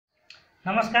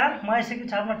नमस्कार, म यसैको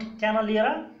छापमा च्यानल लिएर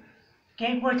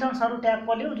केही क्वेशन्सहरु ट्याग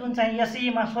पर्यो जुन चाहिँ एसई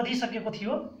मा सोधिसकेको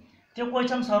थियो। त्यो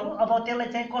क्वेशन्सहरु अब त्यसलाई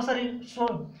चाहिँ कसरी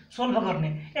सोल्भ गर्ने,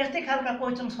 यस्तै खालका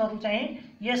क्वेशन्सहरु चाहिँ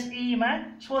एसई मा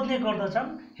सोध्ने गर्दछन्।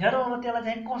 हेरौँ अब त्यसलाई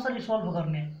चाहिँ कसरी सोल्भ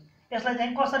गर्ने, यसलाई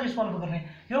चाहिँ कसरी सोल्भ गर्ने।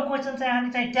 यो क्वेशन चाहिँ हामी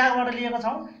चाहिँ ट्यागबाट लिएको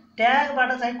छौं।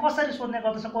 ट्यागबाट चाहिँ कसरी सोध्ने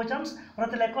गर्दछ क्वेशन्स र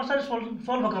त्यसलाई कसरी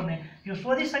सोल्भ गर्ने, यो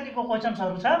सोधिसकेको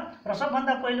क्वेशन्सहरु छ। र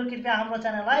सबभन्दा पहिलो कृपया हाम्रो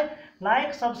च्यानललाई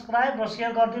लाइक, सब्स्क्राइब र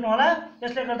शेयर गरिदिनु होला।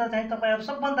 यसले गर्दा चाहिँ तपाईहरु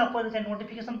सबभन्दा पहिलो चाहिँ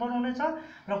नोटिफिकेसन पाउनुहुनेछ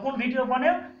र कुन भिडियो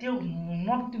बन्यो त्यो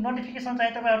नोटिफिकेसन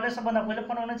चाहिँ तपाईहरुले सबभन्दा पहिलो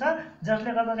पाउनुहुनेछ,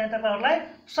 जसले गर्दा चाहिँ तपाईहरुलाई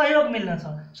सहयोग मिल्नेछ।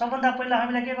 सबभन्दा पहिला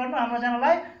हामीले के गर्नु, हाम्रो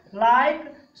च्यानललाई लाइक,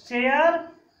 शेयर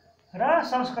र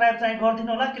सब्स्क्राइब चाहिँ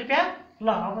गरिदिनु होला कृपया। ल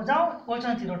अब जाउँ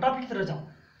क्वेशनतिर, टपिकतिर जाउँ।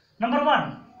 Number 1,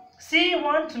 C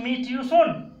wants me to soon.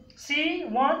 C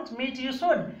wants me to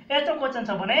सुन यस्तो क्वेशन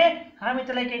छ भने हामी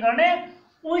त्यसलाई के गर्ने,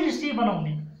 विल सी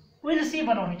बनाउने। विल सी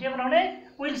बनाउने, के बनाउने,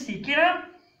 विल सी।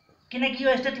 किनकि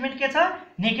यो स्टेटमेन्ट के छ,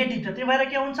 नेगेटिभ छ, त्यही भएर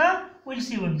के हुन्छ, विल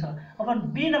सी हुन्छ। अब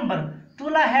be number,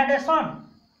 टुला had A sun.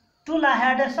 टुला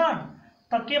had ए सन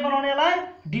त के बनाउनेलाई,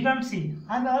 डिडन्ट सी।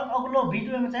 हामी अग्लो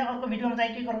भिडियोमा चाहिँ अर्को भिडियोमा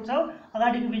चाहिँ के गरेको छौं,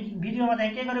 अगाडिको भिडियोमा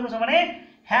चाहिँ के गरेको छ भने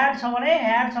ह्याड छ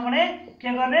भने के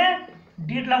गर्ने,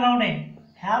 डिड लगाउने।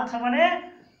 ह्याड छ भने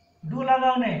डु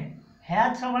लगाउने,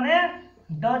 ह्याड छ भने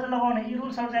डज लगाउने। यी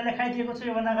रुल्सहरु चाहिँ लेखाइदिएको छ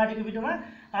योभन्दा अगाडिको भिडियोमा।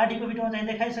 अगाडिको भिडियोमा चाहिँ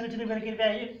देखाइसकेको छु, त्यही कृपया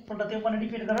एकपल्ट त्यो पनि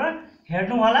रिपिट गरेर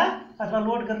हेर्नु होला अथवा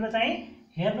लोड गरेर चाहिँ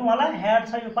हेर्नु होला। ह्याड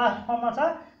छ, यो पास्ट फर्ममा छ,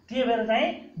 त्यही भएर चाहिँ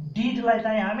डिडलाई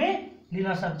चाहिँ हामी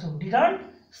लिन सक्छौं, डिडन्ट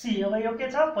सी। अब यो के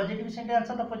छ, पोजिटिभ सेन्टेन्स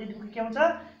छ त पोजिटिभको के हुन्छ,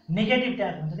 नेगेटिभ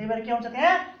ट्याग हुन्छ, त्यही भएर के हुन्छ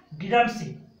त्यहाँ, डिडन्ट सी।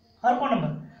 अर्को number,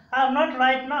 I am not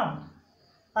right now.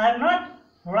 I am not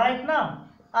right now,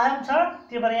 I am छ,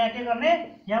 त्यही भएर यहाँ के गर्ने,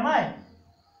 एम आई।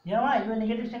 यो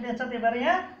नेगेटिभ सेन्टेन्स छ, त्यही भएर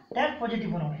यहाँ ट्याग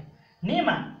पोजिटिभ बनाउने।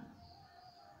 Nima,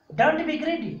 don't be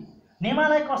greedy.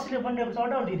 निमालाई कसैले भनिदिएको छ,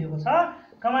 अर्डर दिएको छ,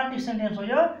 कमान्डिभ सेन्टेन्स हो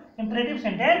यो, इम्परेटिभ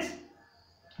sentence.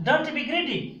 Don't be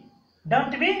greedy,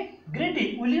 don't be greedy,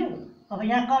 will you. अब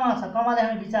यहाँ कमा छ, कमाले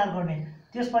हामी विचार गर्ने,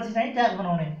 त्यसपछि चाहिँ ट्याग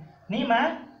बनाउने। निमा,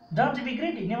 डोन्ट बी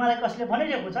ग्रिडी, निमालाई कसैले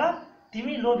भनिदिएको छ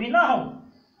तिमी लोभी नहौ,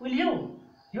 विल यु।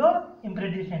 यो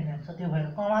इम्परेटिभ सेन्टेन्स छ, त्यो भएर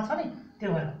कमा छ नि,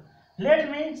 त्यो भएर। Let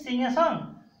me sync A song.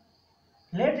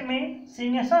 Let me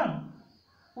sync A song,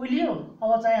 will you.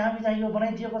 अब चाहिँ हामी चाहिँ यो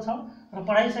बनाइदिएको छौं र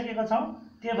पढाइसकेको छौं,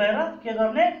 त्यही भएर के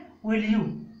गर्ने, विल यु।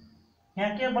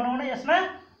 यहाँ के बनाउने, यसमा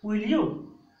विल यु।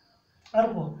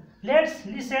 अर्को, let's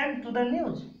listen to the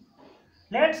news.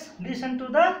 Let's listen to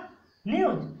the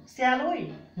news, स्याल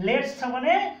वी। लेट्स छ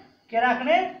भने के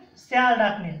राख्ने, स्याल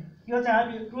राख्ने। यो चाहिँ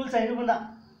हामी रुल चाहिँ योभन्दा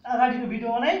अगाडिको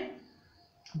भिडियोमा नै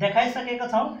देखाइसकेका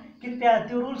छौं। कृपया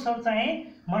त्यो रुल्सहरु चाहिँ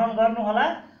मनन गर्नु होला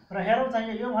र हेरौँ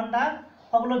चाहिँ योभन्दा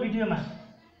अग्लो भिडियोमा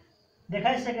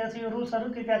देखाइसकेको छ यो रुल्सहरु।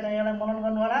 कृपया चाहिँ यसलाई मनन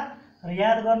गर्नु होला र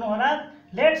याद गर्नु होला।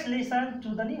 Let's listen to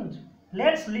the news.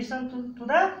 Let's listen to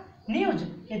the news.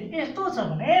 यदि यस्तो छ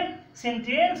भने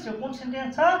सेन्टेन्स, यो कुन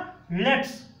सेन्टेन्स छ,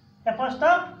 लेट्स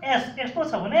एपोस्ट्रोफ एस, यस्तो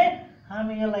छ भने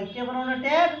हामी यसलाई के बनाउने,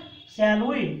 ट्याग स्याल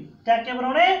वी। ट्याग के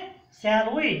बनाउने, स्याल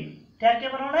वी। ट्याग के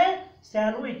बनाउने,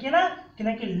 स्याल वी।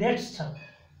 किनकि लेट्स छ,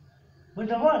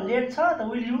 बुझ्नुभयो। लेट छ त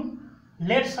विल यु,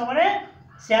 लेट्स छ भने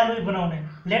स्याल वी बनाउने,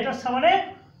 लेटर्स छ भने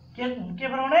के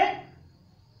बनाउने,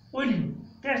 विल यु।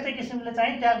 त्यस्तै किसिमले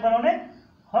चाहिँ ट्याग बनाउने।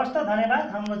 हस्त धन्यवाद।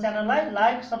 हाम्रो च्यानललाई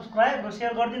लाइक, सब्स्क्राइब र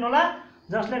शेयर गरिदिनु होला,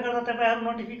 जसले गर्दा तपाईहरु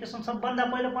नोटिफिकेसन सबभन्दा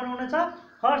पहिलो पाउनुहुनेछ।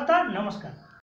 हस्त, नमस्कार।